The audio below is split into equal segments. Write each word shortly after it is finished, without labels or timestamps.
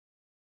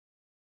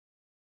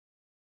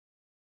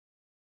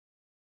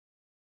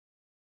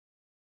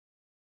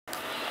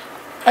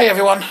Hey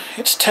everyone,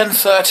 it's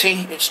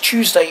 10:30, it's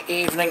Tuesday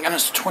evening and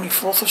it's the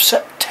 24th of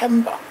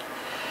September.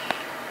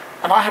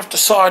 And I have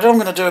decided I'm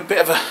going to do a bit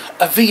of a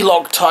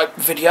vlog type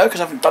video because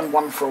I haven't done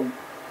one for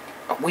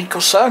a week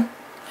or so.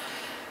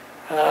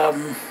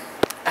 And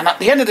at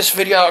the end of this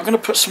video I'm going to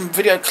put some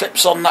video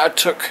clips on that I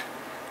took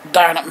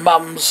down at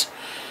Mum's,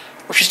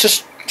 which is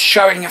just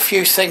showing a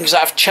few things that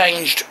have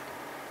changed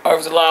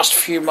over the last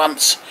few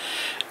months.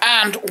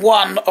 And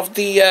one of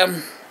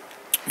the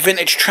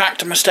vintage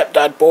tractor my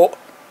stepdad bought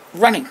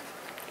running.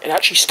 It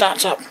actually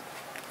starts up.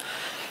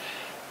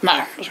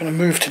 Now, I'm just going to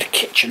move to the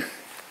kitchen.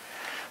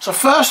 So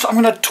first I'm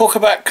going to talk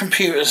about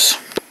computers.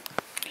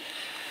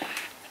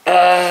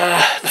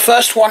 The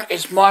first one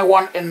is my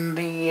one in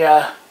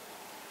the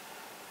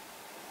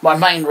my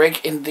main rig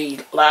in the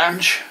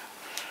lounge.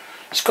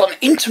 It's got an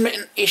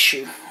intermittent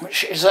issue,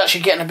 which is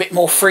actually getting a bit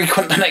more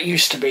frequent than it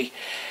used to be.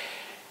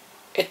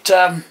 It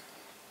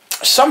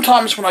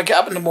sometimes when I get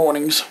up in the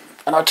mornings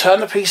and I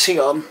turn the PC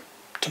on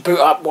to boot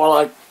up while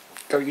I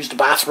go use the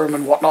bathroom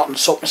and whatnot and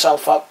sort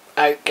myself out,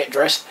 get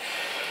dressed,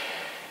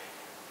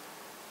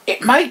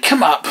 it may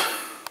come up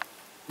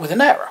with an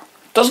error.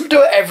 It doesn't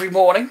do it every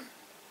morning.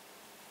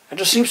 It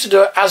just seems to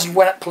do it as and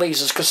when it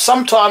pleases, because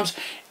sometimes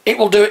it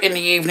will do it in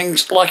the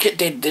evenings like it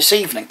did this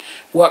evening.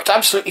 Worked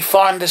absolutely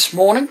fine this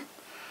morning.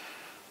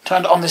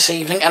 Turned it on this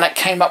evening and it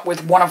came up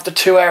with one of the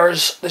two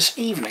errors this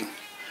evening.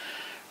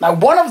 Now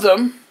one of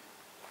them,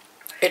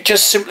 it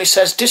just simply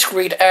says disk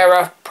read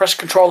error, press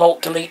Ctrl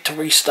Alt Delete to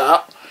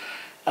restart.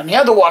 And the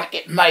other one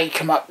it may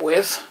come up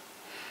with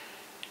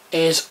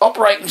is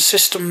operating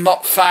system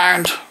not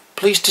found.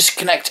 Please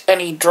disconnect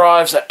any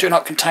drives that do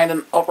not contain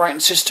an operating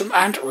system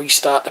and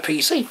restart the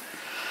PC.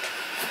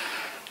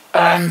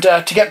 And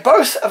to get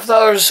both of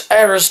those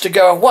errors to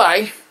go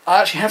away,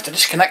 I actually have to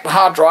disconnect the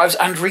hard drives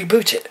and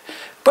reboot it.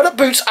 But it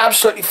boots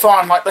absolutely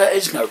fine, like there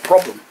is no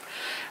problem.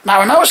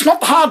 Now I know it's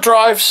not the hard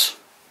drives,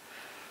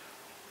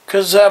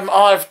 because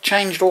I've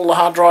changed all the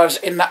hard drives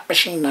in that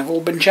machine. They've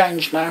all been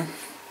changed now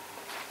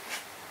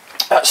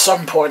at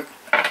some point.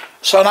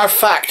 So I know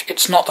fact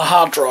it's not the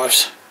hard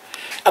drives.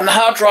 And the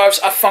hard drives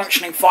are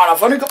functioning fine.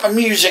 I've only got my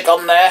music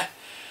on there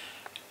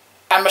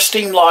and my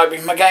Steam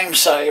library, my game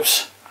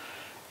saves.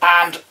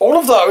 And all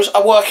of those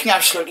are working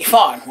absolutely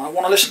fine. When I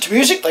want to listen to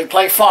music, they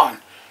play fine.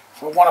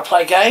 If I want to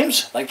play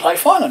games, they play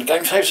fine and the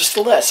game saves are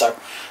still there. So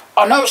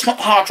I know it's not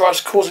the hard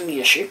drives causing the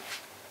issue.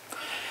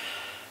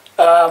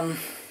 I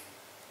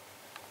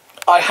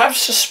have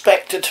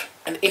suspected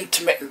an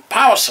intermittent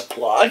power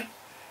supply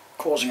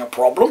causing a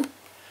problem.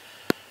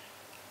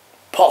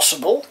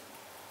 Possible.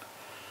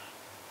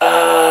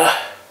 Or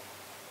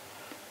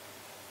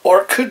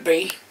it could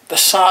be the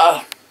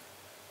SATA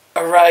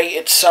array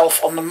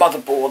itself on the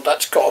motherboard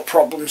that's got a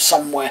problem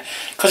somewhere,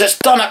 because it's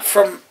done it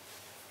from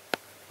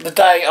the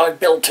day I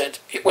built it.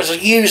 It was a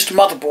used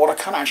motherboard. I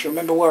can't actually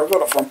remember where I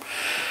got it from.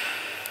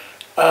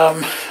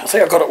 I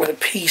think I got it with a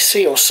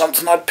PC or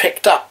something I'd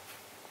picked up,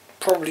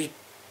 probably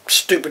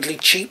stupidly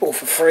cheap or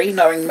for free,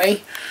 knowing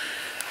me.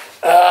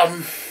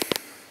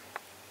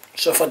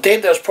 So if I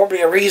did, there was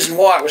probably a reason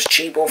why it was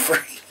cheap or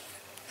free.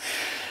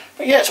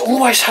 But yeah, it's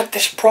always had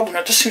this problem.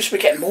 It just seems to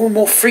be getting more and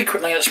more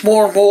frequently, and it's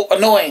more and more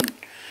annoying.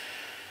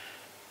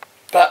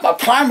 But my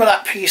plan with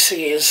that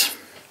PC is,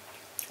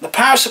 the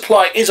power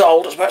supply is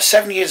old. It's about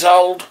 7 years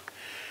old.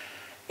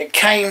 It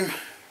came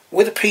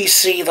with a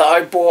PC that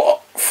I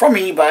bought from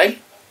eBay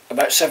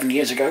about 7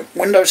 years ago.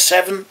 Windows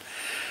 7,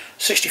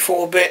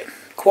 64-bit,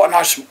 quite a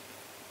nice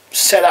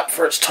setup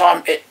for its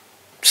time. It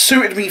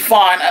suited me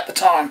fine at the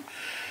time.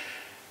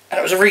 And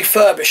it was a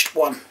refurbished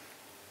one.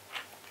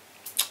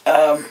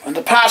 And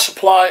the power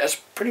supply has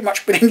pretty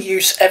much been in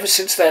use ever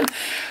since then.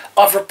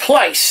 I've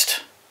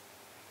replaced...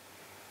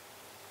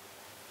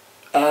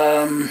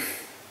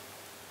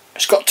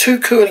 it's got two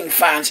cooling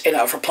fans in it.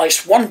 I've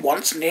replaced one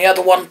once and the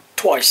other one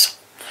twice.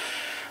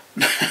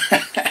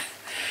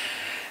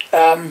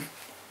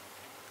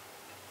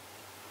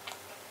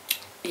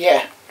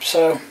 Yeah,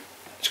 so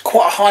it's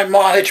quite a high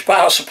mileage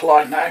power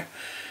supply now.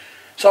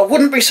 So I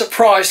wouldn't be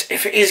surprised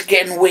if it is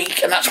getting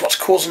weak and that's what's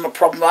causing the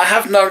problem. I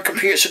have known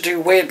computers to do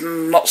weird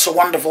and not so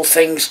wonderful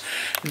things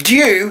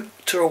due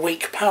to a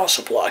weak power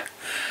supply,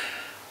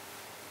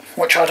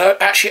 which I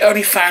actually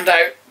only found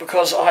out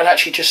because I'd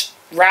actually just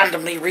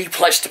randomly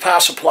replaced the power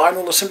supply and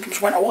all the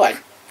symptoms went away.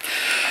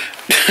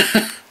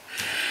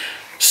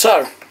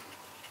 So,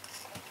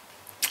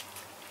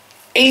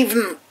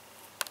 even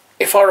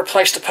if I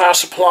replace the power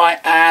supply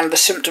and the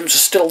symptoms are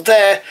still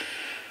there,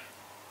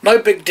 no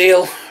big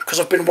deal, because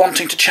I've been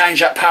wanting to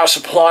change that power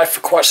supply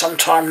for quite some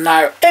time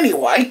now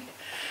anyway.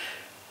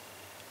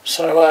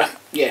 So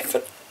yeah, if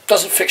it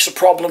doesn't fix the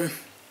problem,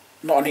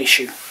 not an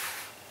issue.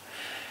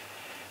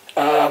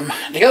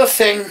 The other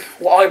thing,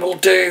 what I will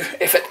do,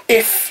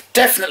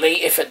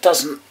 definitely if it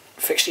doesn't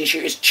fix the issue,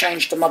 is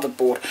change the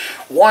motherboard.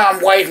 Why I'm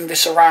waving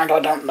this around,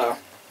 I don't know.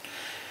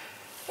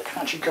 I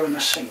can actually go in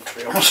the sink, to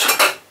be honest.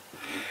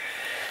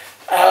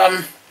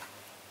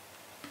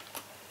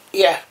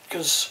 Yeah,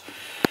 because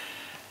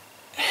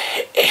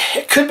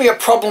it could be a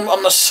problem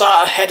on the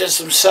SATA headers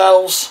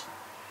themselves.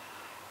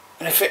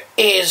 And if it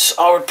is,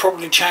 I would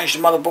probably change the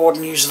motherboard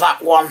and use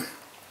that one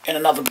in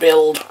another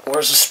build or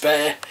as a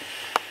spare.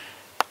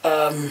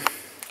 And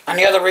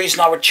the other reason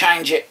I would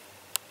change it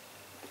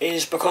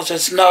is because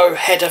there's no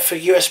header for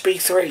USB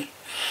 3.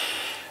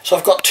 So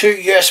I've got two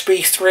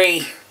USB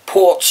 3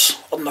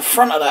 ports on the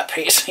front of that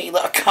PC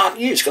that I can't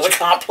use because I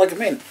can't plug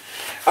them in.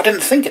 I didn't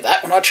think of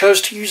that when I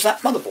chose to use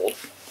that motherboard.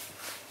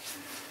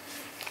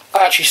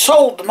 I actually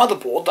sold the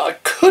motherboard that I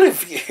could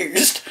have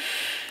used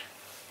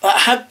that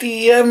had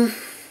the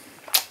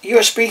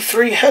USB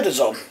 3 headers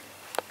on.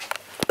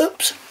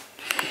 Oops.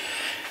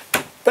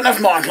 But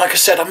never mind, like I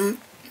said, I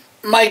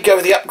may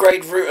go the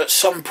upgrade route at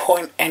some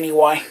point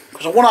anyway,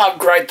 because I want to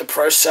upgrade the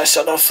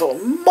processor, and I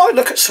thought I might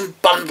look at some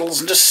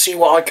bundles and just see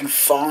what I can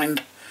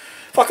find.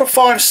 If I can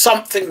find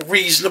something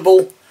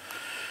reasonable,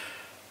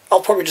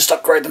 I'll probably just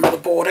upgrade the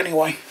motherboard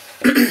anyway.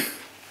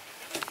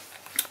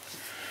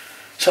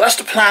 So that's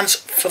the plans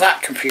for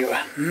that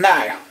computer.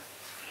 Now,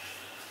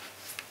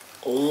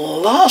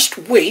 last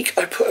week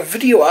I put a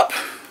video up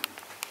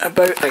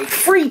about a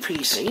free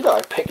PC that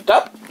I picked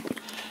up.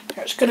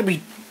 It's going to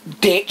be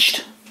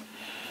ditched.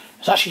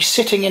 It's actually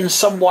sitting in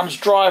someone's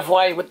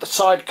driveway with the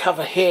side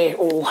cover here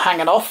all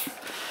hanging off.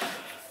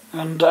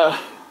 And,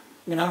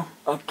 you know,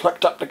 I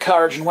plucked up the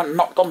courage and went and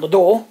knocked on the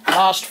door and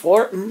asked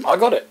for it, and I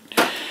got it.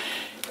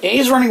 It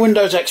is running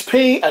Windows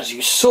XP, as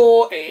you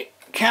saw. It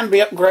can be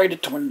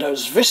upgraded to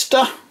Windows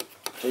Vista.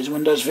 It is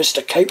Windows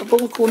Vista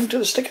capable, according to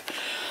the sticker.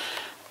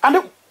 And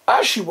it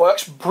actually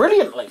works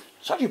brilliantly.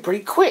 It's actually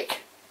pretty quick.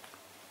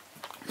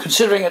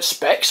 Considering its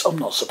specs, I'm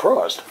not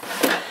surprised.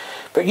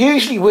 But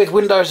usually with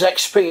Windows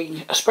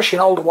XP, especially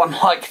an older one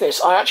like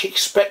this, I actually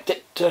expect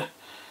it to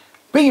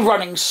be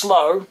running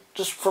slow,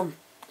 just from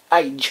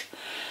age.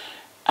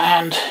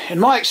 And in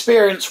my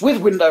experience with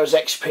Windows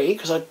XP,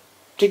 because I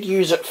did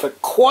use it for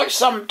quite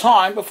some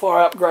time before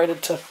I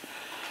upgraded to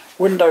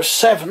Windows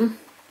 7.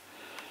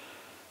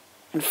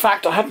 In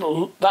fact, I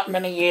hadn't that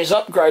many years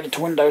upgraded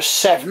to Windows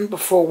 7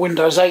 before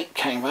Windows 8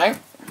 came out.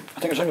 I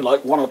think it was only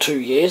like 1 or 2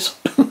 years.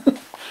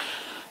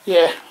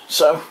 Yeah,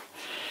 so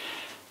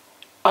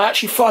I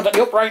actually find that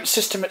the operating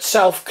system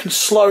itself can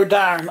slow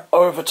down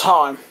over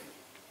time.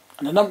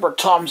 And a number of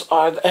times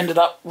I've ended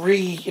up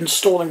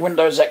reinstalling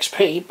Windows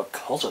XP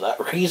because of that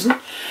reason.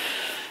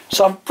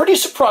 So I'm pretty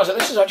surprised that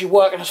this is actually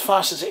working as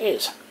fast as it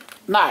is.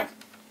 Now,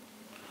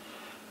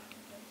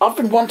 I've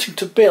been wanting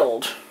to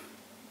build,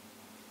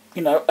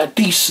 you know, a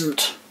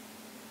decent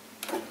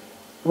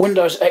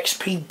Windows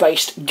XP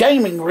based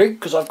gaming rig,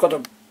 because I've got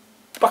a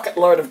bucket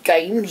load of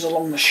games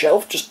along the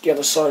shelf just the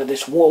other side of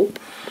this wall.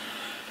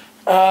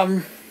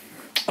 And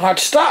I'd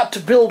started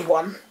to build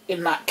one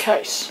in that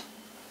case.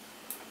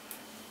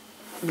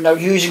 You know,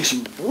 using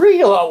some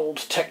real old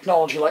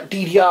technology like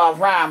DDR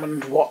RAM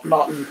and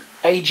whatnot, and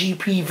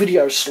AGP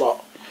video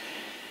slot.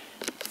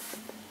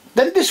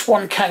 Then this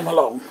one came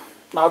along.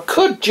 Now I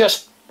could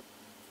just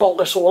bolt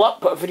this all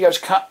up, put a video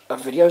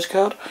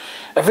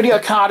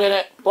card in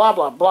it, blah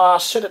blah blah,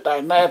 sit it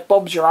down there,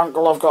 Bob's your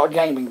uncle, I've got a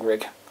gaming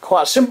rig.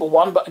 Quite a simple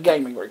one, but a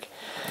gaming rig.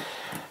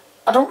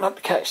 I don't like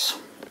the case.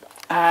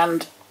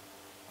 And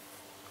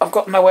I've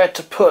got nowhere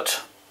to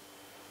put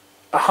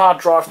a hard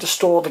drive to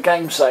store the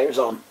game saves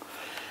on.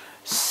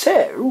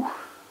 So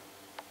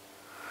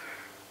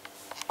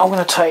I'm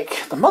going to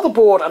take the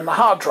motherboard and the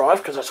hard drive,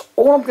 because that's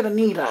all I'm going to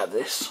need out of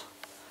this,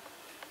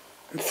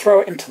 and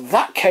throw it into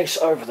that case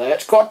over there.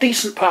 It's got a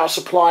decent power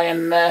supply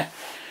in there.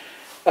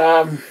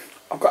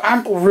 I've got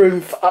ample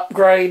room for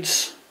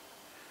upgrades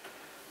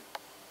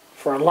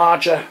for a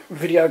larger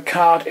video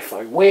card if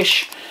I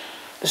wish.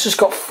 This has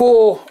got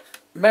 4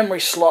 memory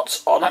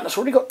slots on it, and it's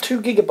already got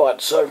 2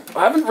 gigabytes, so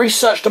I haven't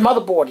researched the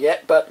motherboard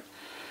yet, but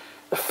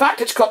the fact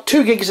it's got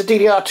 2 gigs of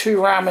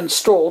DDR2 RAM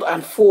installed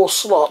and 4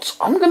 slots,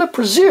 I'm going to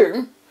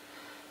presume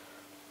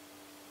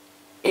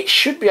it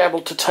should be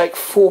able to take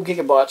 4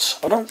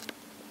 gigabytes. I don't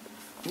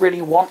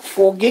really want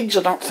 4 gigs.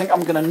 I don't think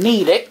I'm going to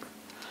need it.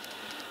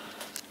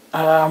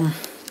 You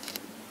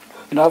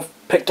know, I've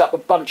picked up a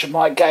bunch of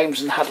my games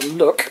and had a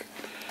look.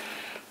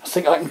 I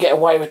think I can get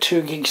away with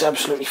 2 gigs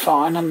absolutely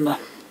fine, and the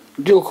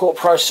dual-core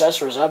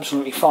processor is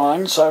absolutely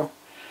fine. So,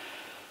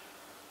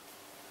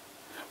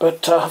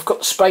 but I've got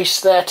the space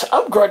there to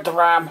upgrade the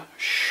RAM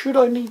should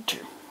I need to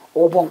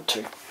or want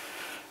to.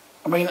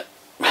 I mean,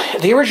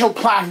 the original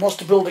plan was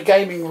to build a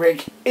gaming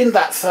rig in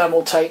that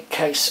thermal tape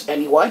case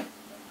anyway.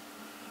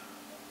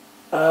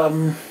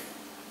 Plus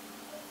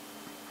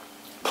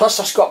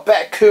it's got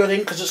better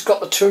cooling because it's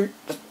got spit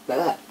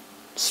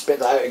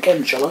that out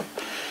again, shall I?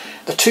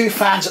 The 2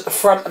 fans at the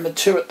front and the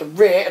 2 at the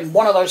rear, and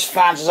one of those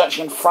fans is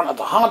actually in front of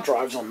the hard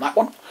drives on that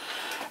one.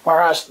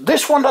 Whereas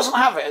this one doesn't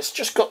have it, it's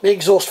just got the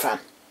exhaust fan.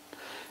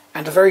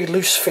 And a very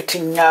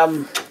loose-fitting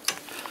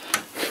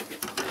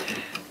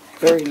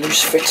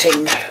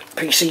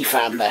PC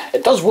fan there.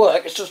 It does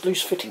work, it's just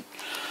loose-fitting.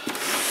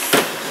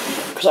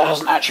 Because that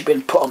hasn't actually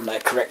been put on there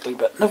correctly,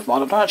 but never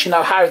mind. I don't actually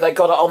know how they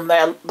got it on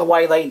there the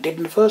way they did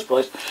in the first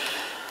place.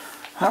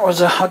 That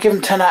was, I'll give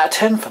them 10 out of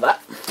 10 for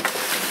that.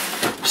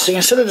 See,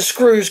 instead of the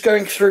screws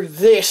going through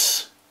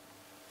this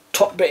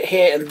top bit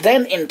here and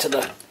then into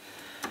the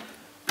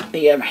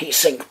the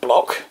heatsink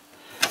block,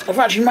 I've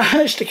actually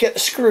managed to get the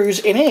screws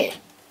in here.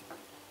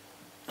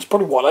 That's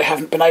probably why they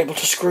haven't been able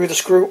to screw the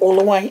screw all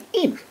the way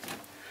in.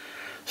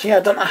 So yeah,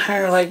 I don't know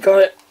how they got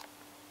it,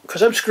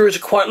 because them screws are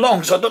quite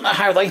long, so I don't know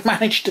how they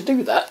managed to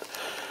do that.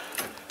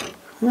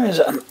 Where is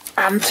it? An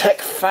Antec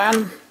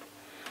fan.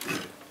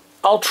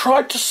 I'll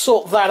try to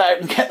sort that out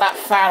and get that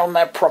fan on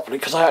there properly,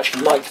 because I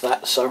actually like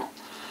that. So,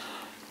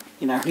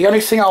 you know, the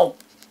only thing I'll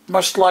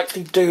most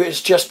likely do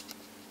is just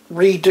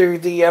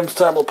redo the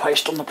thermal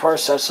paste on the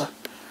processor,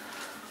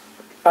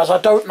 as I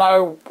don't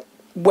know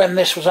when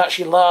this was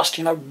actually last,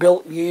 you know,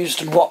 built,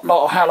 used and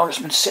whatnot, or how long it's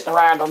been sitting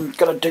around. I'm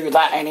going to do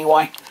that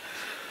anyway.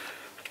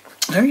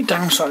 The only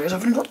downside is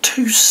I've only got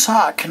 2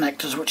 SATA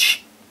connectors,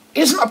 which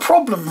isn't a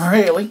problem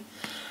really.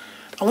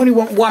 I only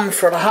want one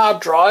for the hard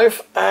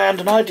drive,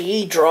 and an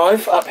IDE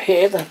drive up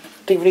here, the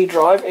DVD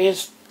drive,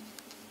 is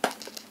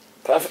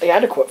perfectly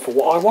adequate for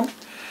what I want.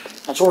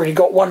 That's already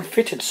got one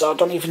fitted, so I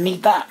don't even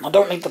need that. I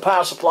don't need the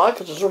power supply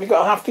because it's already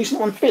got a half decent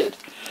one fitted.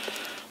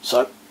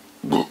 So,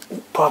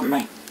 pardon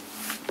me.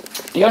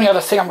 The only other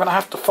thing I'm going to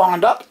have to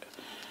find up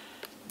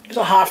is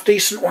a half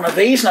decent one of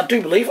these, and I do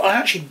believe I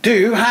actually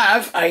do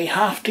have a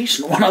half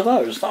decent one of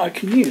those that I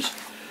can use.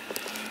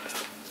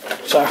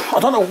 So I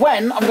don't know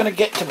when I'm going to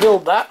get to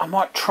build that. I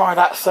might try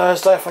that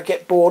Thursday if I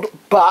get bored,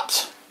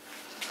 but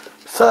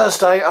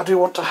Thursday I do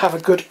want to have a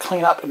good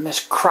clean up in this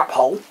crap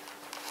hole.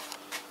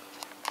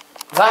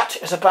 That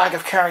is a bag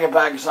of carrier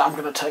bags that I'm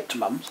going to take to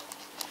Mum's,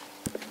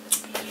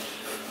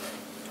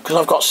 because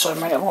I've got so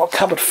many. I've got a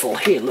cupboard full.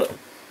 Here, look.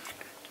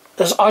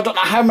 There's, I don't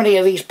know how many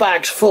of these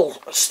bags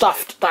full,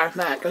 stuffed down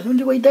there. Goes, what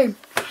do we do?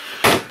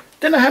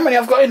 Don't know how many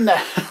I've got in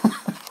there.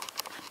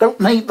 Don't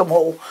need them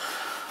all.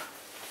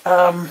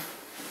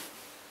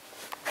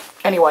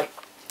 Anyway,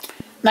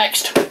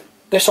 next,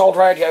 this old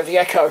radio, the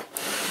EKCO.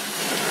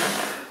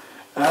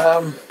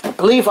 I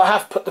believe I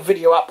have put the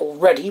video up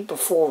already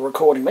before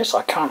recording this.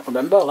 I can't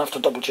remember. I'll have to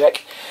double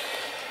check.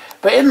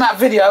 But in that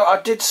video,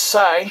 I did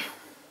say,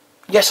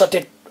 yes, I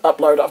did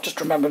upload it. I've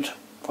just remembered.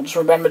 I just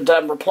remembered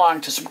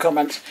replying to some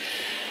comments.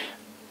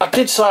 I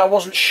did say I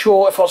wasn't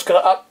sure if I was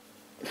going to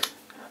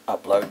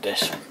upload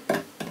this.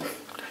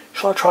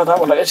 Shall I try that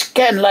one? It's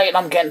getting late and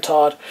I'm getting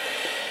tired.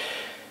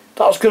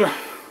 That was good.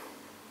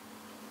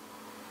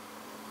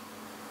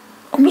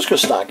 I'm just going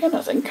to start again,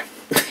 I think.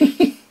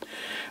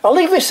 I'll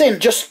leave this in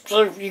just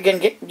so you can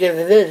get...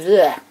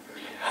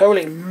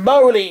 Holy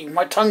moly,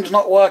 my tongue's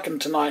not working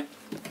tonight.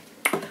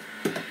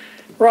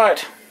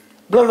 Right.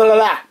 Blah, blah, blah,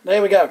 blah.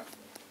 There we go.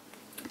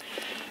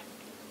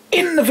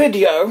 In the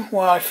video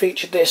where I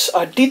featured this,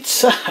 I did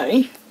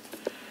say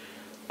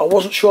I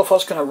wasn't sure if I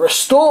was going to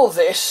restore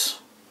this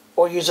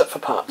or use it for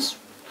parts.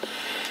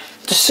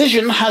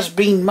 Decision has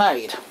been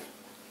made.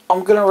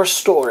 I'm going to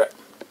restore it.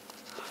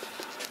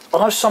 I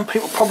know some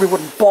people probably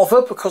wouldn't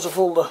bother because of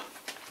all the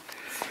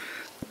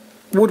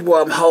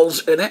woodworm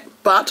holes in it,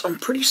 but I'm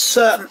pretty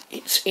certain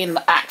it's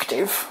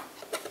inactive.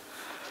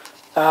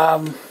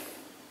 And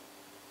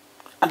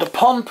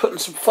upon putting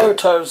some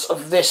photos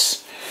of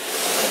this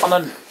on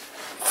a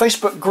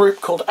Facebook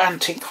group called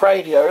Antique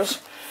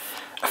Radios,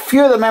 a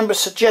few of the members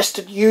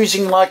suggested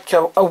using like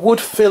a wood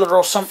filler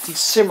or something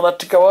similar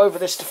to go over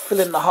this to fill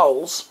in the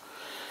holes.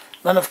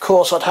 Then of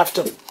course I'd have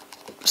to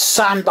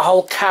sand the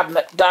whole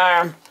cabinet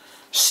down,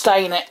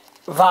 stain it,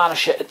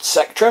 varnish it,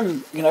 etc.,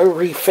 and, you know,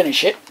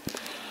 refinish it,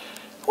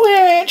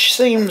 which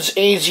seems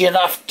easy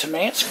enough to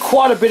me. It's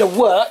quite a bit of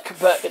work,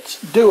 but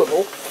it's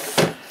doable.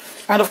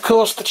 And of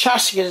course the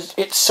chassis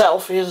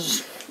itself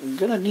is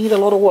going to need a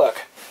lot of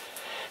work.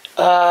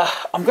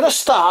 I'm going to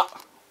start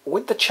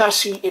with the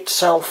chassis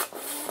itself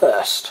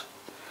first,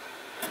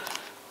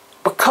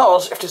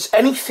 because if there's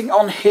anything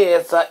on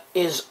here that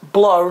is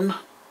blown,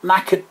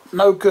 knackered,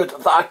 no good,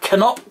 that I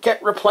cannot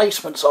get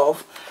replacements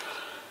of,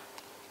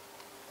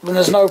 then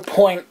there's no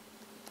point,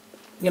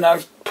 you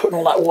know, putting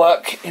all that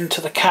work into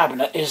the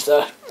cabinet, is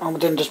there? I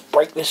would then just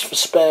break this for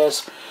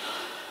spares.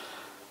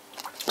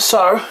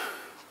 So,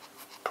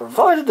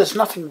 provided there's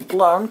nothing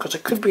blown, because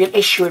it could be an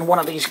issue in one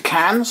of these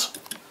cans.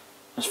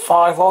 There's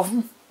 5 of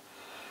them.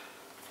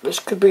 This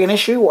could be an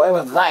issue,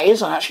 whatever that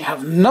is. I actually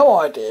have no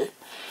idea.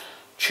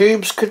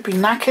 Tubes could be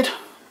knackered.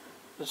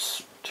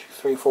 There's 2,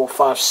 3, 4,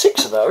 5,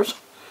 6 of those.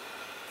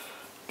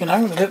 You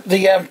know,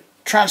 the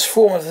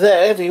transformer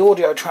there, the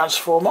audio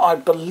transformer, I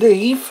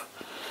believe,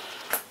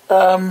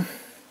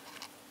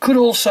 could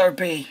also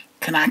be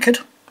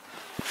knackered.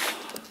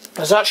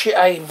 There's actually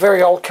a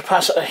very old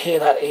capacitor here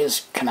that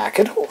is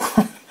knackered.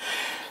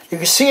 You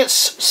can see it's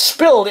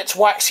spilled its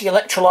waxy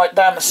electrolyte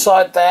down the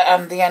side there,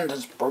 and the end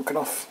has broken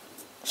off.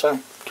 So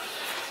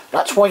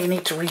that's why you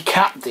need to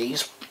recap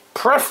these,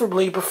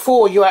 preferably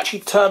before you actually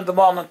turn them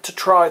on to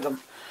try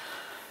them.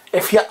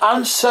 If you're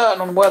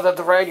uncertain on whether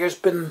the radio's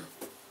been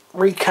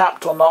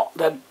recapped or not,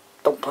 then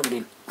don't plug it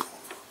in.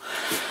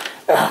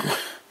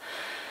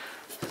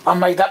 I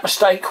made that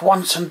mistake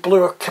once and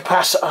blew a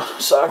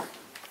capacitor, so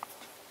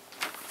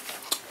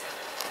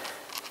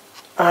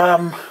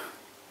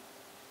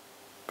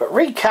but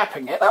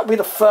recapping it, that'll be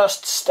the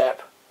first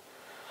step.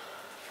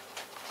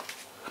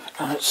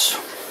 And it's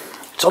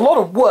It's a lot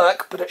of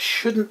work, but it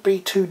shouldn't be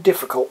too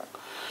difficult.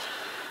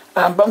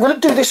 But I'm going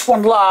to do this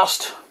one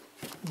last,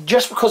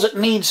 just because it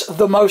needs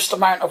the most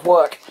amount of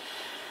work.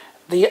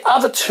 The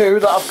other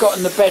two that I've got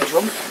in the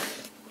bedroom,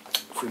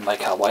 if we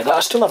make our way there, I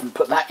still haven't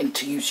put that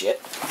into use yet.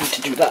 I need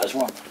to do that as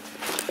well.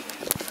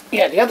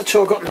 Yeah, the other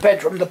two I've got in the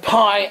bedroom, the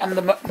Pie and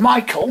the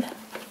McMichael.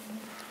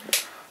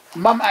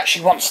 Mum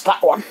actually wants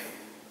that one,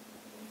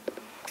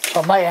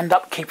 so I may end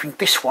up keeping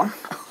this one.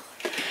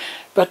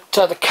 But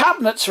the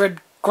cabinets are in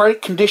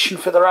great condition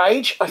for their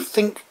age. I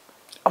think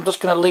I'm just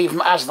going to leave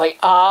them as they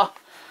are.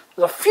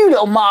 There's a few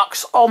little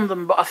marks on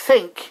them, but I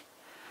think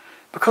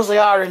because they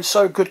are in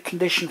so good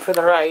condition for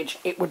their age,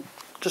 it would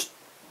just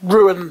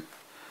ruin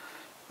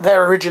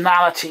their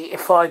originality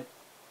if I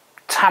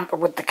tamper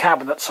with the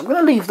cabinets. So I'm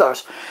going to leave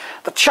those.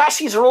 The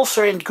chassis are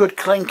also in good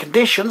clean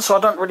condition, so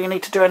I don't really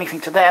need to do anything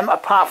to them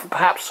apart from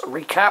perhaps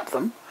recap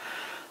them.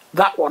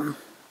 That one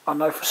I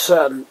know for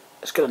certain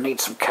is going to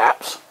need some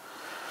caps.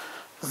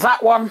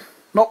 That one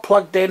not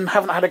plugged in,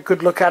 haven't had a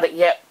good look at it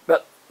yet,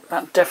 but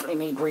that definitely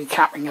need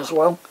recapping as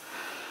well.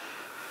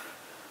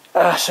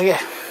 So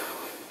yeah,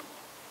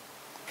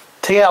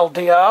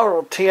 TLDR,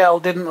 or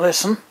TL didn't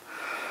listen.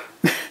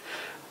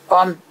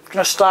 I'm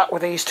going to start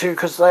with these two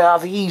because they are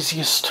the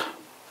easiest.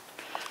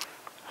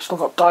 Still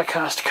got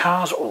die-cast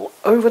cars all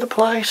over the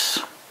place.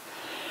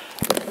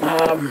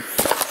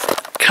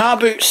 Car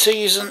boot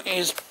season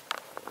is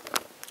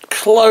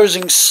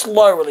closing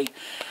slowly,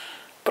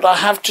 but I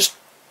have just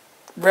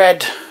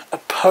read a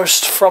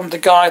post from the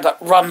guy that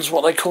runs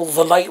what they call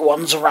the late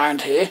ones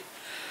around here,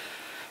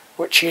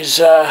 which is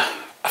a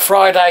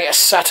Friday, a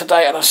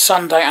Saturday and a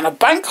Sunday and a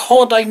bank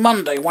holiday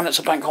Monday, when it's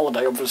a bank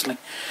holiday obviously.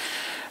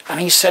 And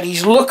he said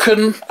he's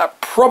looking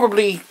at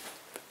probably,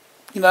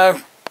 you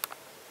know,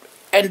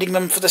 ending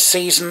them for the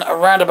season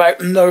around about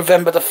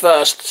November the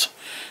 1st.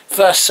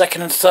 1st,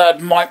 2nd and 3rd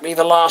might be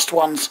the last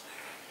ones.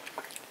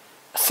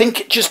 I think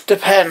it just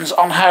depends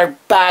on how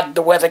bad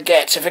the weather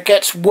gets. If it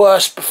gets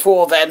worse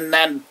before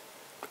then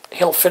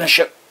he'll finish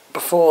it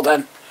before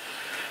then.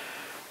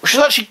 Which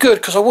is actually good,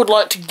 because I would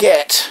like to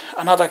get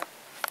another,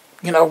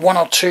 you know, 1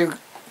 or 2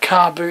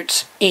 car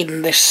boots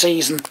in this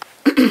season.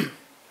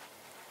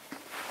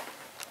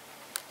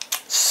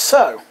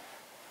 So,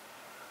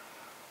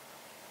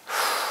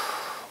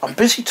 I'm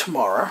busy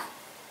tomorrow,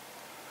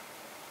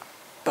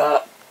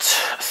 but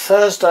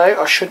Thursday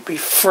I should be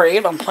free,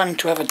 and I'm planning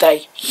to have a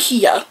day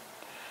here.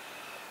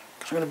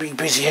 I'm going to be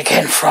busy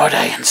again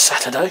Friday and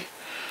Saturday.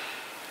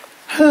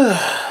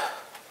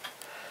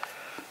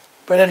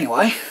 But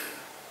anyway,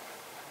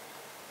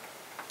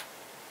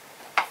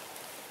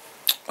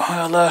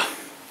 I'll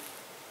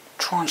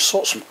try and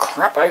sort some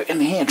crap out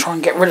in here and try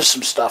and get rid of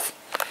some stuff.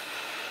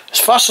 As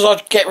fast as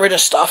I get rid of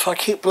stuff, I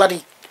keep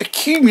bloody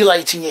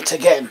accumulating it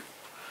again.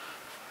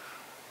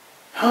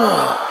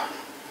 Oh,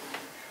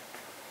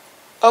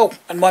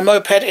 and my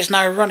moped is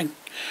now running.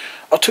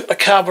 I took the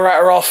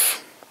carburetor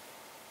off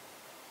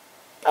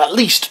at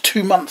least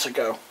 2 months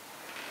ago.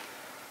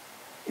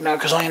 You know,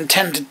 because I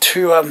intended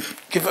to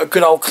give it a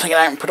good old clean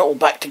out and put it all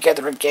back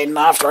together again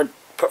after I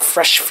put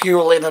fresh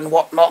fuel in and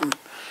whatnot. And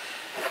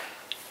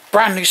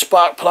brand new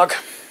spark plug.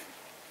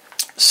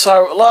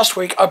 So last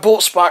week I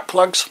bought spark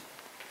plugs.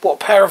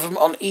 Bought a pair of them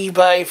on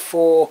eBay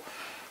for,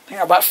 I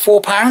think, about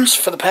 £4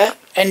 for the pair.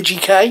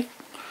 NGK.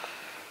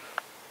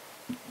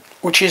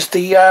 Which is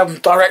the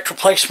direct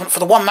replacement for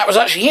the one that was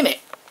actually in it.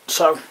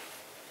 So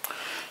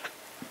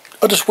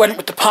I just went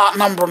with the part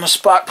number on the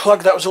spark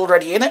plug that was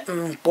already in it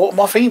and bought them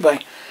off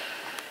eBay.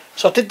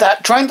 So I did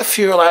that, drained the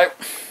fuel out,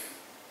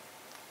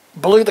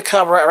 blew the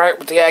carburetor out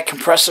with the air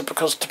compressor,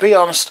 because to be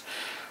honest,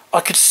 I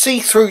could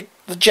see through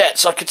the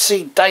jets. I could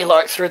see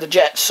daylight through the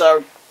jets,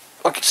 so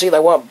I could see they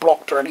weren't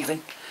blocked or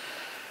anything.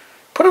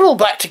 Put it all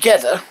back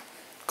together,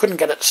 couldn't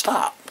get it to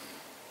start.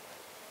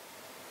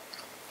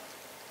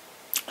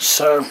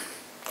 So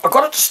I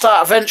got it to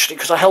start eventually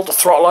because I held the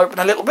throttle open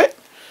a little bit.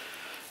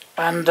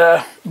 And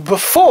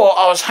before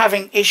I was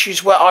having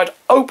issues where I'd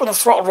open the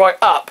throttle right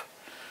up,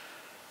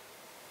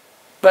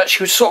 but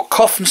she would sort of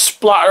cough and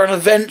splutter and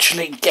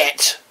eventually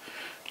get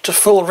to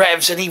full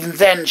revs, and even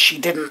then she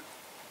didn't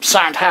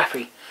sound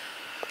happy.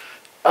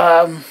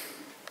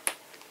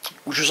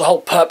 Which was the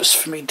whole purpose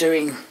for me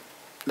doing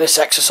this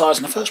exercise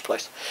in the first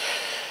place.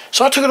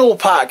 So I took it all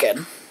apart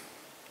again.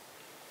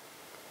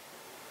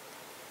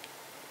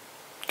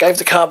 Gave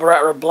the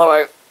carburetor a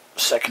blowout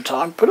the second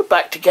time, put it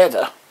back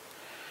together.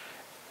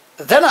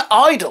 Then I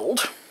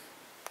idled.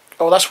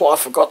 Oh, that's what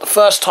I forgot. The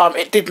first time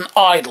it didn't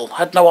idle,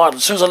 had no idle.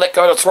 As soon as I let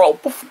go of the throttle,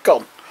 poof,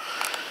 gone.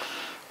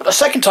 But the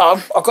second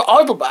time, I got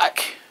idle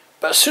back,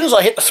 but as soon as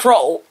I hit the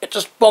throttle, it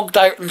just bogged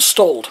out and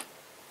stalled.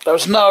 There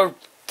was no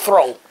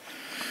throttle.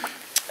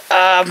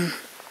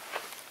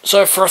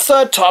 So for a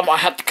third time, I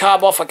had the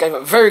carb off. I gave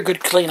it a very good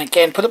clean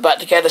again, put it back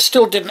together,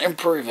 still didn't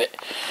improve it.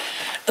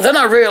 And then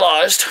I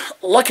realised,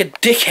 like a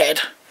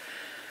dickhead,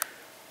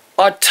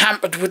 I'd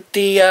tampered with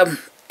the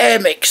air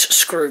mix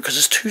screw, because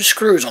there's 2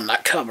 screws on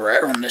that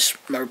carburetor on this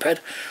moped.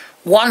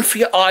 One for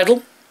your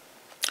idle,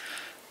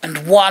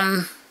 and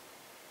one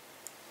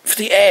for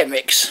the air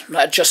mix,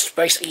 that just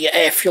basically your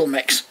air fuel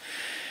mix.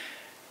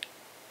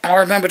 And I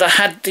remembered I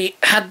had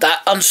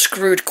that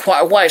unscrewed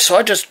quite a way, so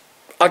I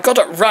got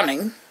it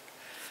running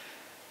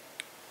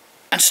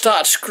and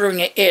started screwing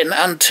it in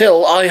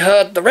until I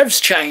heard the revs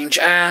change,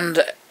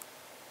 and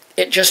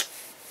it just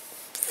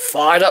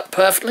fired up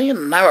perfectly,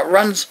 and now it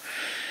runs.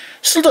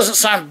 Still doesn't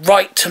sound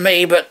right to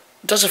me, but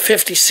does a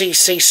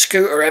 50cc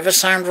scooter ever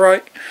sound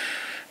right?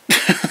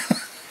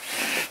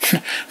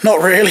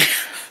 Not really.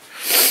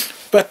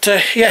 But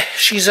yeah,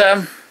 she's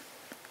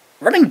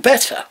running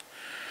better.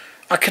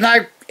 I can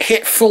now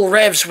hit full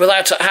revs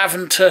without it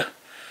having to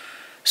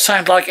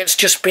sound like it's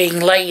just being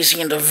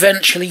lazy and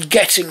eventually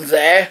getting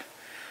there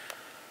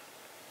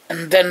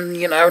and then,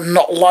 you know,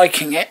 not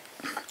liking it.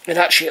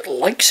 It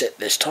likes it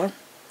this time.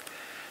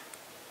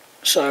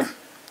 So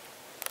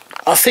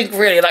I think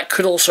really that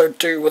could also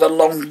do with a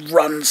long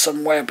run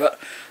somewhere, but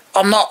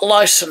I'm not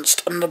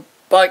licensed and the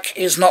bike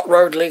is not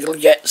road legal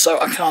yet, so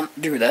I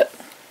can't do that.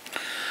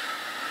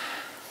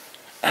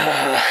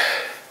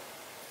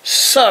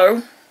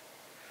 So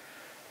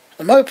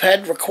the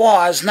moped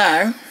requires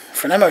now,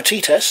 for an MOT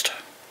test,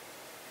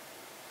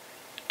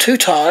 2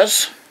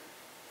 tyres.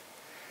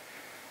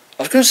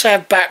 I was going to say a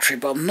battery,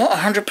 but I'm not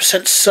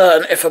 100%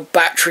 certain if a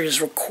battery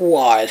is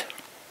required.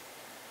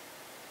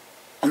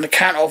 On the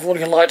account of all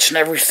your lights and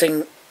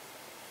everything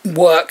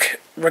work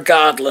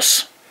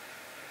regardless.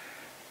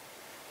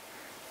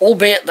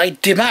 Albeit they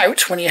dim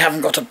out when you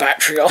haven't got a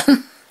battery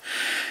on.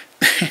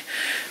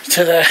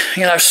 To the,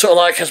 you know, sort of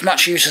like as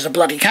much use as a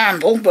bloody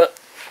candle, but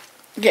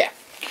yeah.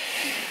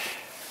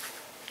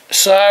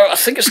 So I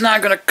think it's now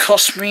going to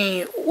cost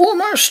me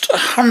almost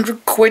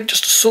 £100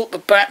 just to sort the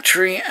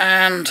battery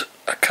and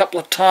a couple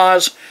of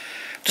tyres.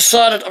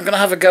 Decided I'm going to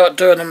have a go at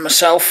doing them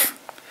myself.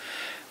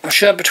 I'm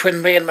sure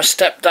between me and my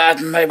stepdad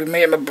and maybe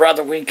me and my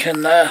brother we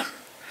can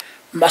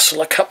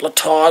muscle a couple of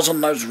tyres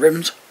on those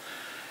rims.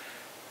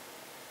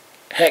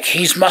 Heck,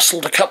 he's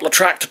muscled a couple of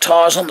tractor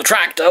tyres on the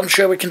tractor. I'm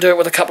sure we can do it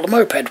with a couple of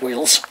moped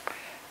wheels.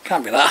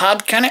 Can't be that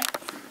hard, can it?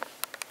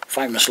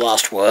 Famous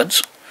last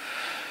words.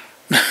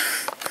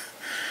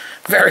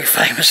 Very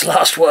famous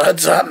last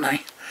words, aren't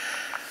they?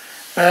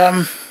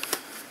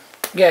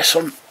 Yes,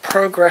 I'm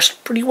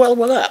progressed pretty well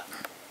with that.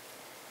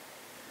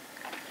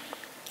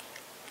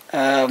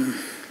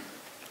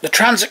 The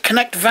Transit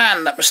Connect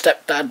van that my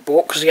stepdad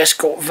bought, because the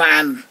Escort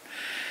van,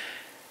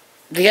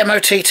 the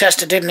MOT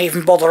tester didn't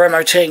even bother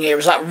MOTing it. It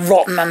was that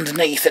rotten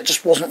underneath, it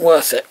just wasn't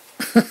worth it.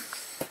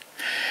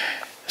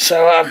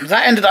 So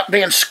that ended up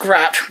being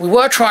scrapped. We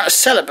were trying to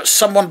sell it, but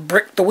someone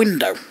bricked the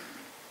window.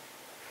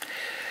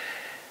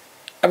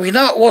 And we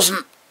know it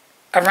wasn't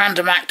a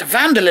random act of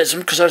vandalism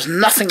because there was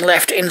nothing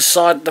left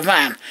inside the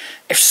van.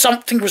 If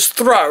something was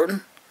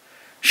thrown,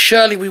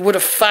 surely we would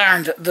have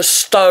found the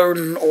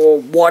stone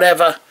or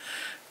whatever,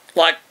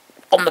 like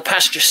on the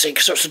passenger seat,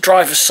 because it was the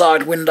driver's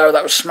side window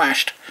that was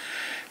smashed.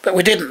 But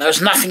we didn't. There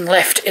was nothing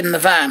left in the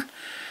van.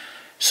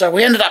 So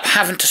we ended up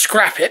having to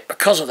scrap it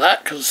because of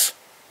that, because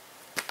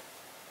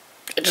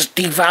it just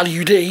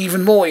devalued it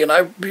even more, you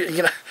know.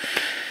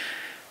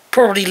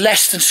 Probably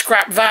less than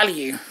scrap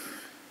value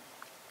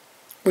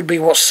would be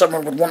what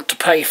someone would want to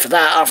pay for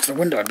that after the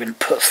window had been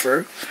put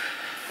through.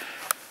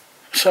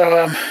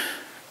 So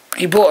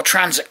he bought a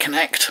Transit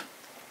Connect,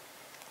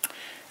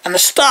 and the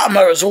starter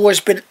motor's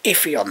always been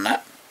iffy on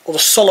that, or the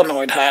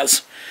solenoid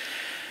has.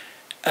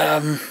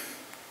 I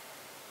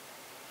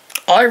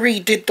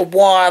redid the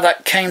wire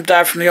that came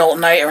down from the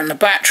alternator and the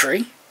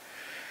battery,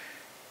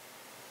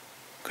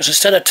 because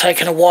instead of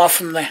taking a wire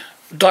from the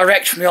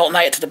direct from the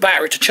alternator to the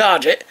battery to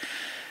charge it,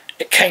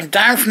 it came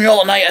down from the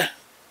alternator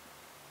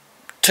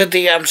to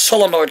the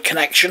solenoid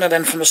connection, and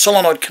then from the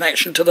solenoid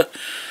connection to the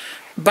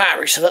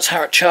battery, so that's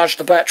how it charged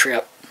the battery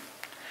up.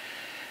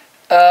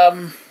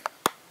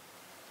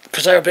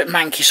 Because they were a bit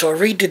manky, so I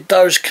redid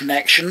those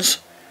connections,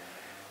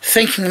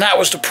 thinking that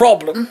was the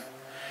problem.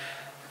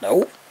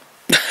 No.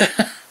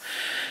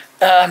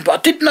 But I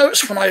did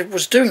notice when I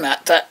was doing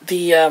that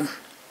the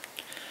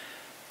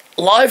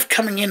live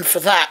coming in for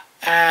that,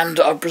 and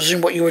I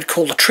presume what you would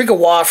call the trigger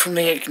wire from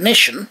the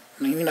ignition,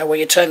 you know, where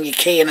you turn your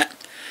key and it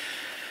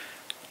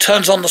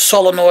turns on the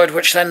solenoid,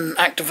 which then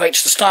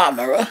activates the starter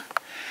motor.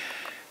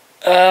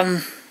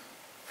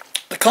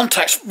 The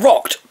contacts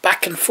rocked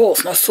back and forth,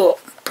 and I thought,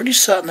 pretty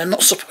certain they're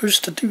not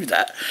supposed to do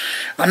that.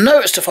 I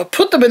noticed if I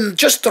put them in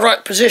just the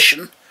right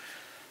position,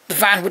 the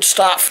van would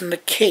start from the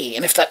key,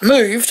 and if that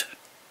moved,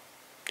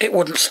 it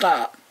wouldn't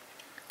start.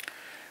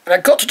 And I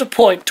got to the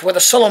point where the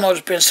solenoid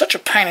was being such a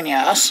pain in the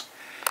ass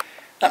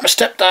that my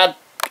stepdad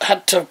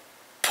had to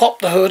pop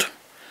the hood,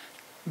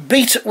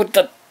 beat it with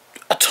a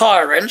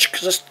tyre wrench,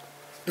 because that's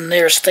the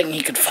nearest thing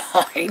he could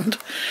find,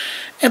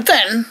 and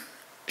then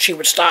she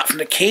would start from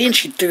the key, and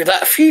she'd do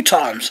that a few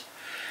times.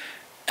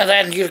 And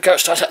then you'd go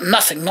start at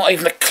nothing, not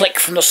even a click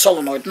from the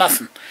solenoid,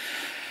 nothing.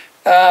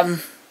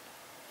 Rather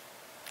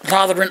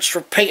rinse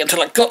repeat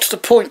until it got to the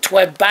point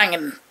where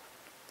banging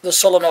the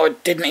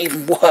solenoid didn't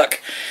even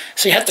work.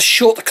 So you had to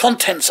short the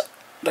contacts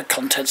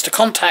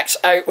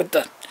out with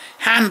the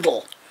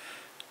handle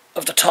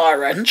of the tyre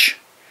wrench,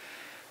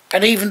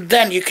 and even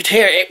then you could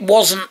hear it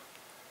wasn't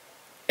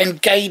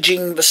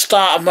engaging the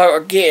starter motor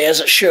gear as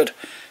it should.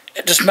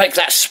 It just makes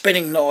that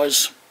spinning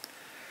noise.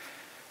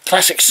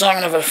 Classic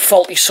sign of a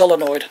faulty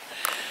solenoid.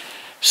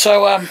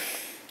 So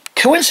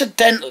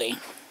coincidentally,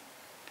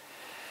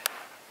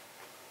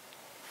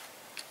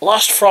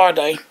 last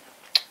Friday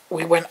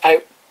we went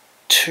out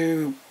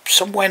to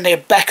somewhere near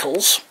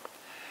Beccles,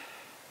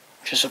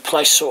 which is a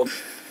place sort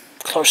of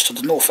close to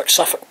the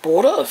Norfolk-Suffolk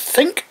border, I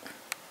think.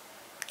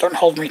 Don't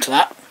hold me to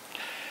that.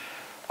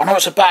 I know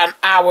it's about an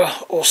hour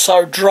or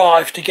so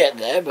drive to get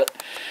there, but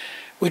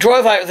we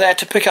drove out there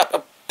to pick up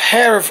a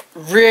pair of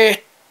rear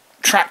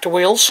tractor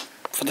wheels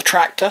for the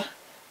tractor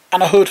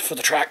and a hood for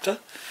the tractor.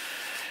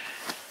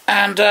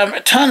 And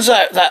it turns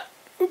out that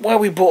where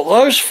we bought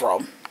those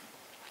from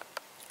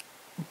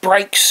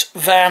breaks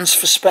vans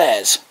for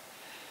spares.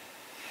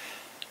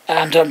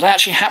 And they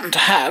actually happen to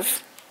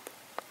have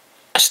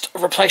a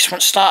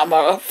replacement starter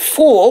motor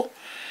for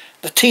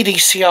the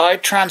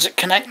TDCI Transit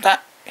Connect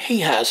that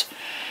he has.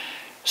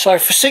 So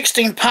for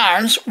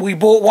 £16 we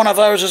bought one of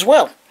those as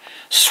well.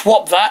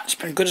 Swap that, it's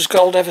been good as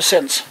gold ever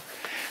since.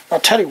 I'll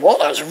tell you what,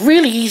 that was a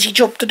really easy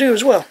job to do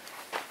as well.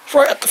 It's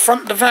right at the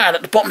front of the van,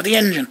 at the bottom of the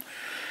engine.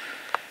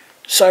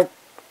 So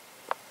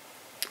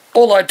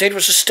all I did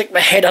was just stick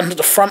my head under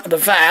the front of the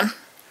van,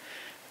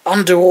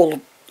 undo all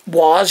the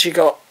wires. You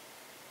got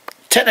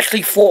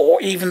technically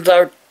 4, even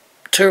though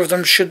 2 of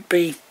them should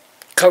be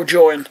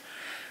co-joined.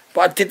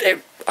 But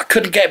I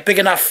couldn't get big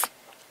enough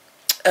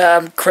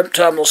crimp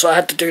terminals, so I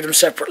had to do them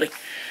separately.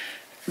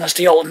 And that's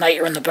the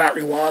alternator and the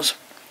battery wires.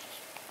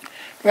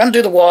 We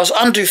undo the wires,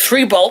 undo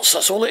 3 bolts,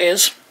 that's all it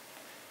is.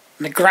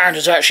 And the ground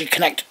is actually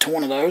connected to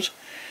one of those.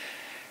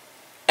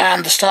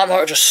 And the start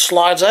motor just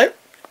slides out.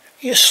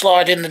 You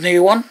slide in the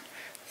new one.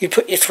 You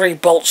put your 3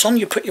 bolts on,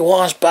 you put your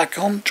wires back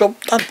on,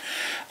 job done.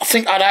 I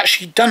think I'd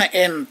actually done it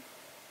in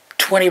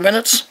 20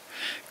 minutes.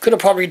 Could have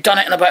probably done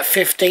it in about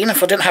 15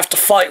 if I didn't have to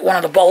fight one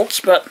of the bolts,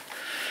 but,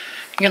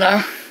 you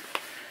know,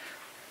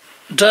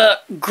 dirt,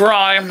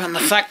 grime, and the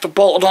fact they're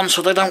bolted on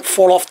so they don't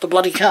fall off the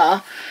bloody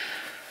car,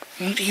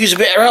 you need to use a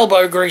bit of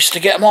elbow grease to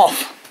get them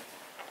off.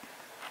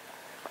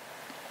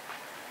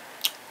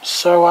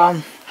 So,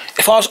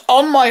 if I was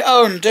on my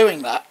own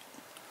doing that,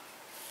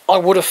 I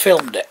would have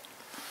filmed it.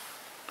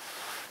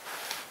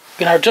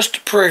 You know, just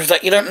to prove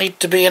that you don't need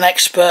to be an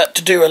expert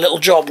to do a little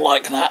job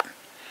like that.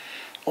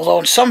 Although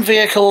in some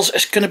vehicles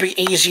it's going to be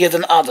easier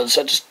than others.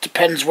 It just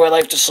depends where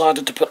they've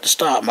decided to put the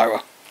start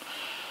motor.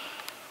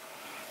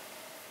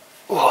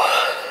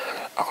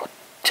 Oh, I've got a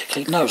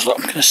tickly nose. Look,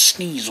 I'm going to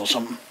sneeze or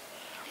something.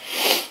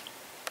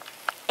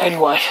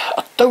 Anyway,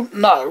 I don't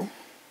know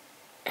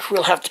if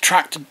we'll have the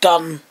tractor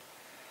done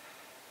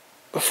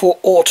before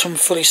autumn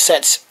fully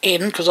sets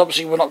in, because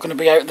obviously we're not going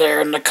to be out there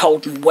in the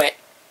cold and wet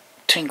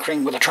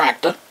tinkering with a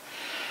tractor.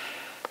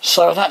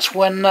 So that's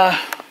when my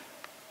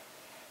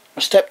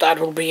stepdad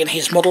will be in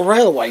his model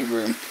railway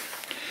room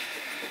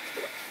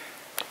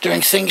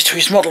doing things to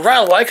his model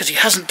railway, because he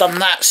hasn't done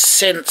that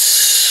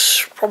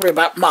since probably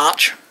about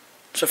March.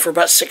 So for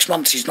about 6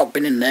 months he's not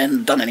been in there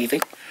and done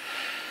anything.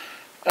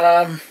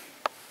 Bloody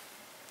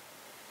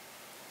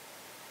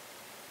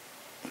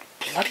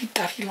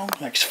daddy long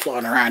legs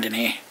flying around in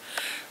here.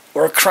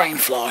 Or a crane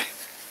fly,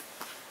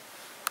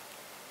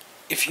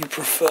 if you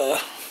prefer.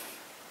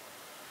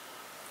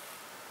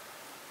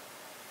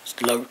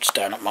 There's loads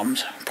down at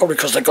Mum's, probably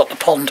because they got the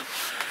pond.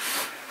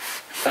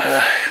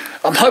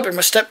 I'm hoping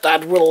my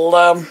stepdad will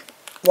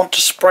want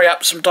to spray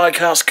up some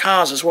die-cast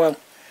cars as well,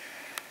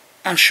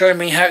 and show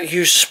me how to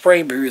use the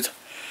spray booth.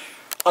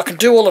 I can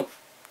do all the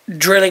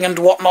drilling and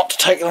whatnot to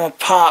take them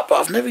apart, but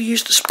I've never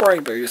used the spray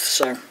booth,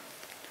 so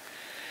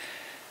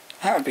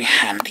that would be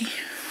handy.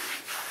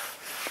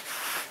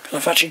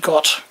 I've actually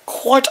got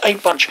quite a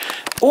bunch.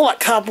 All that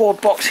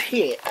cardboard box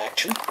here,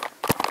 actually,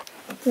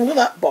 all of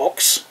that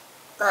box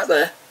right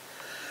there,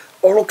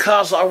 are all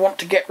cars that I want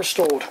to get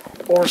restored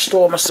or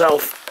restore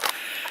myself.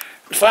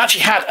 If I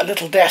actually had a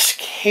little desk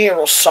here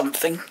or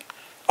something,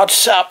 I'd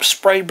set up a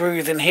spray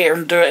booth in here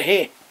and do it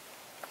here,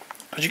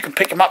 because you can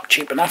pick them up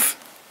cheap enough.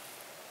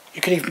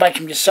 You can even make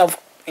them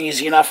yourself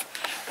easy enough,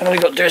 and all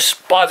you've got to do is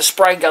buy the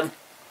spray gun.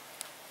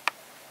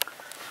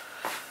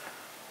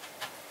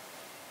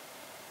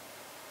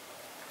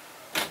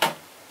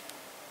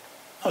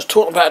 I was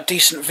talking about a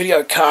decent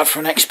video card for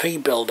an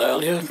XP build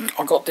earlier.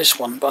 I got this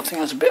one, but I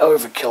think that's a bit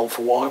overkill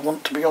for what I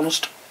want, to be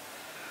honest.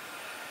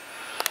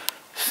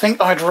 I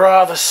think I'd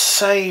rather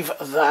save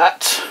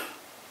that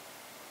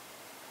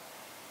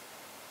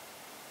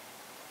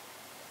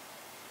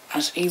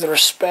as either a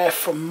spare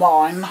for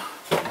mine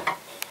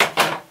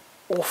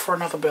or for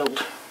another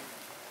build.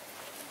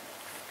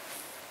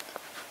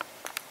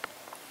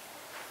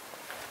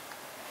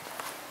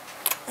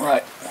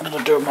 Right, what did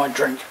I do with my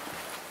drink?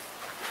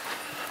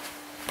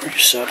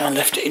 So I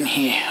left it in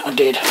here. I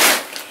did.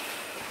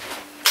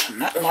 Turn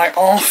that light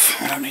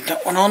off. I don't need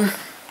that one on.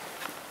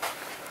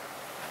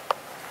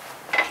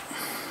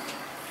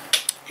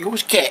 You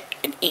always get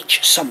an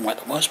itch somewhere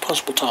at the worst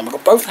possible time. I've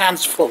got both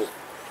hands full.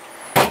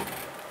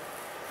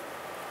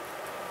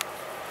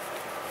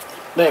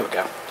 There we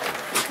go.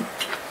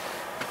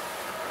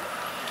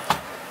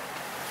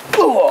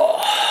 Oh,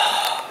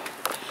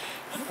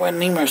 where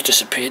Nemo's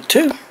disappeared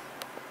to.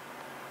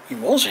 He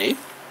was here.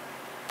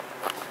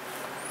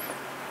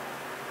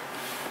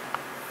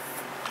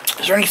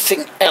 Is there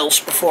anything else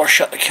before I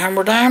shut the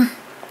camera down?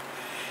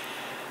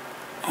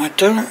 I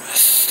don't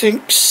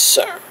think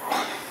so.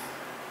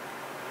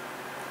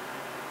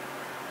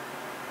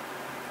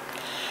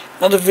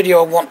 Another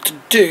video I want to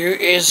do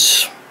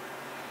is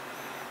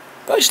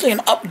basically an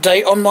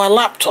update on my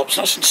laptops.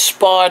 That's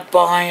inspired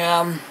by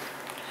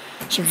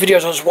some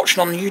videos I was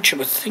watching on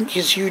YouTube. I think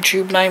his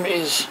YouTube name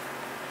is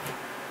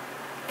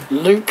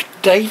Luke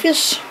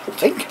Davis, I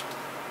think.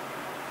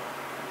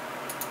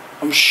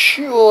 I'm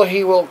sure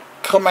he will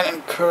comment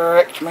and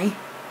correct me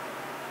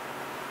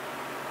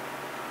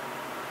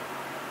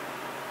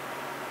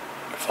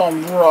if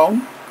I'm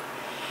wrong.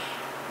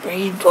 But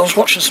I was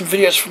watching some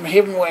videos from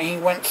him where he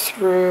went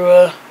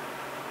through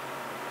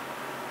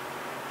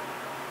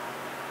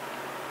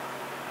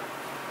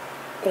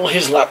all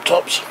his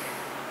laptops.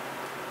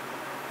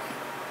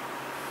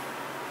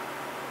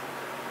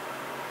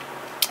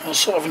 It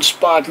sort of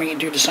inspired me to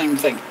do the same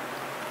thing.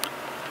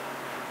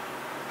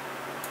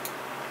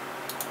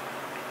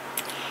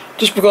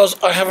 Just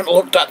because I haven't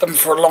looked at them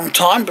for a long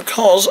time,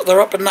 because they're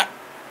up in that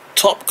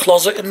top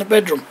closet in the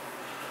bedroom.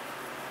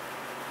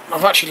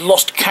 I've actually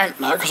lost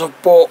count now because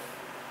I've bought,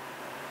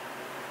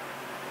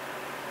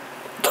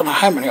 I don't know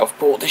how many I've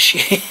bought this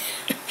year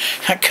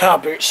at car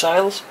boot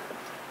sales.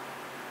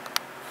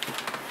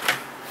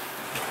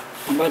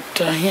 But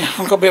yeah,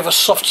 I've got a bit of a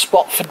soft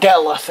spot for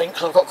Dell, I think,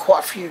 because I've got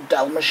quite a few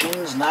Dell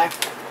machines now.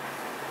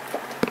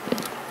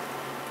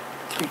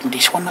 Including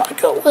this one that I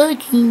got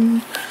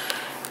working.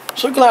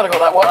 So glad I got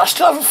that one. I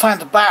still haven't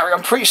found the battery.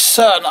 I'm pretty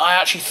certain I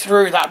actually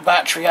threw that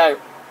battery out.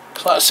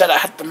 Because like I said, I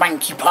had the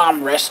manky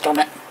palm rest on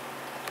it.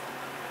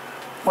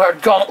 Where it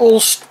had gone all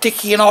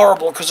sticky and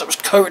horrible because it was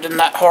coated in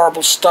that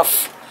horrible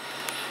stuff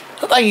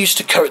that they used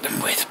to coat them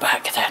with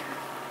back then.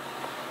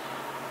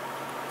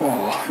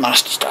 Oh,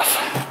 nasty stuff.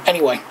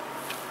 Anyway,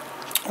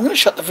 I'm going to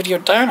shut the video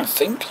down, I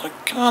think. I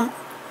can't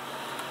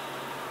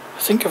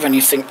think of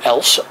anything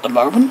else at the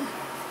moment.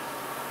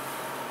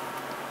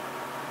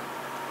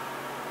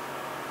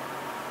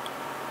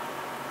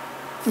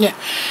 Yeah,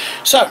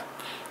 so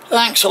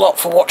thanks a lot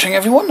for watching,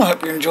 everyone. I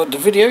hope you enjoyed the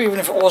video, even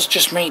if it was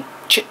just me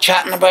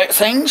chit-chatting about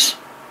things.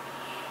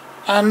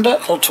 And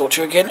I'll talk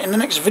to you again in the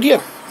next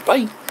video.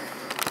 Bye.